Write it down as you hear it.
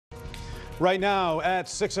Right now at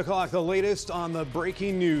 6 o'clock, the latest on the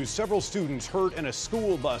breaking news. Several students hurt in a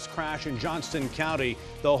school bus crash in Johnston County.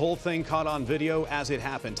 The whole thing caught on video as it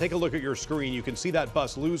happened. Take a look at your screen. You can see that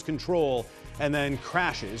bus lose control and then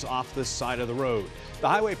crashes off the side of the road. The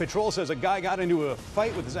Highway Patrol says a guy got into a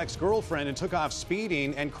fight with his ex-girlfriend and took off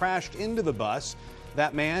speeding and crashed into the bus.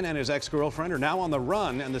 That man and his ex-girlfriend are now on the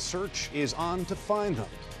run, and the search is on to find them.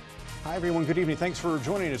 Hi, everyone. Good evening. Thanks for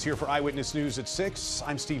joining us here for Eyewitness News at 6.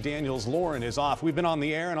 I'm Steve Daniels. Lauren is off. We've been on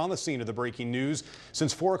the air and on the scene of the breaking news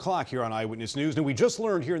since 4 o'clock here on Eyewitness News. And we just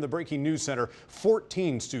learned here in the Breaking News Center,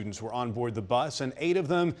 14 students were on board the bus and 8 of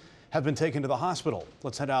them have been taken to the hospital.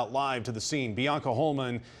 Let's head out live to the scene. Bianca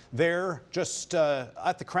Holman there just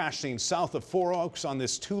at the crash scene south of Four Oaks on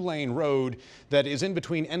this 2-lane road that is in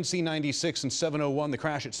between NC 96 and 701. The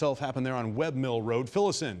crash itself happened there on Webb Mill Road. Fill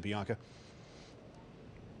us in, Bianca.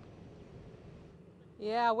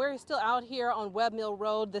 Yeah, we're still out here on Webb Mill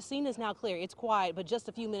Road. The scene is now clear. It's quiet, but just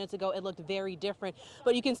a few minutes ago it looked very different.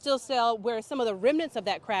 But you can still tell where some of the remnants of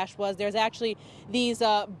that crash was. There's actually these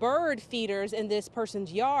bird feeders in this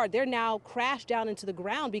person's yard. They're now crashed down into the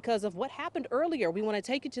ground because of what happened earlier. We want to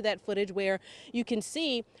take you to that footage where you can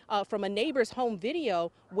see from a neighbor's home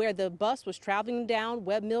video where the bus was traveling down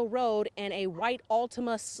Webb Mill Road and a white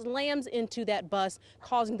Altima slams into that bus,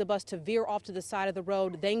 causing the bus to veer off to the side of the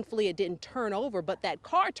road. Thankfully, it didn't turn over, but that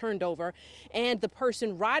car turned over, and the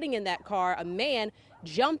person riding in that car, a man,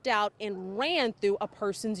 jumped out and ran through a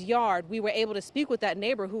person's yard. We were able to speak with that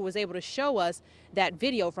neighbor who was able to show us that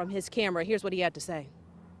video from his camera. Here's what he had to say.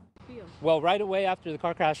 Well, right away after the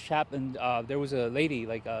car crash happened, there was a lady,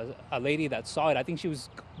 a lady that saw it. I think she was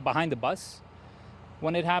behind the bus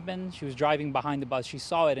when it happened. She was driving behind the bus. She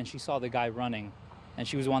saw it and she saw the guy running, and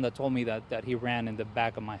she was the one that told me that he ran in the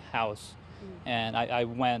back of my house. And I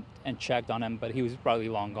went and checked on him, but he was probably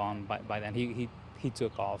long gone by then. He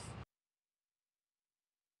took off.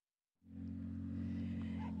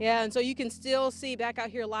 Yeah, and so you can still see back out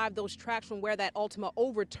here live those tracks from where that Altima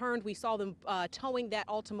overturned. We saw them towing that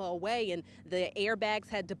Altima away, and the airbags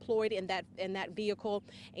had deployed in that vehicle.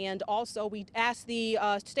 And also we asked the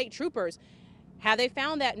state troopers, have they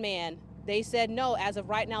found that man? They said no, as of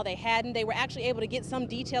right now they hadn't. They were actually able to get some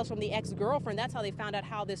details from the ex-girlfriend. That's how they found out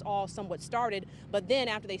how this all somewhat started. But then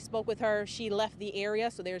after they spoke with her, she left the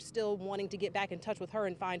area, so they're still wanting to get back in touch with her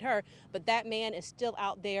and find her. But that man is still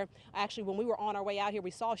out there. Actually, when we were on our way out here,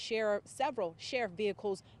 we saw several sheriff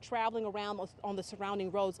vehicles traveling around on the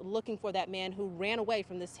surrounding roads looking for that man who ran away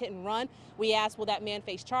from this hit and run. We asked, will that man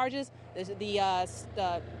face charges?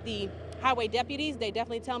 The highway deputies, they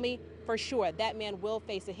definitely tell me for sure that man will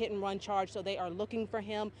face a hit and run charge, so they are looking for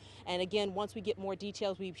him. And again, once we get more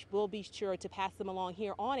details, we will be sure to pass them along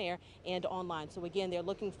here on air and online. So again, they're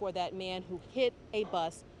looking for that man who hit a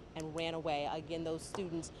bus and ran away. Again, those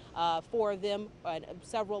students, 4 of them,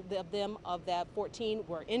 several of them of that 14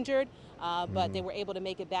 were injured, but they were able to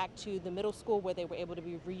make it back to the middle school where they were able to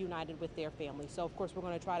be reunited with their family. So of course, we're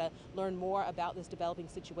going to try to learn more about this developing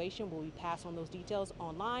situation. We'll pass on those details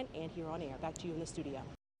online and here on air. Back to you in the studio.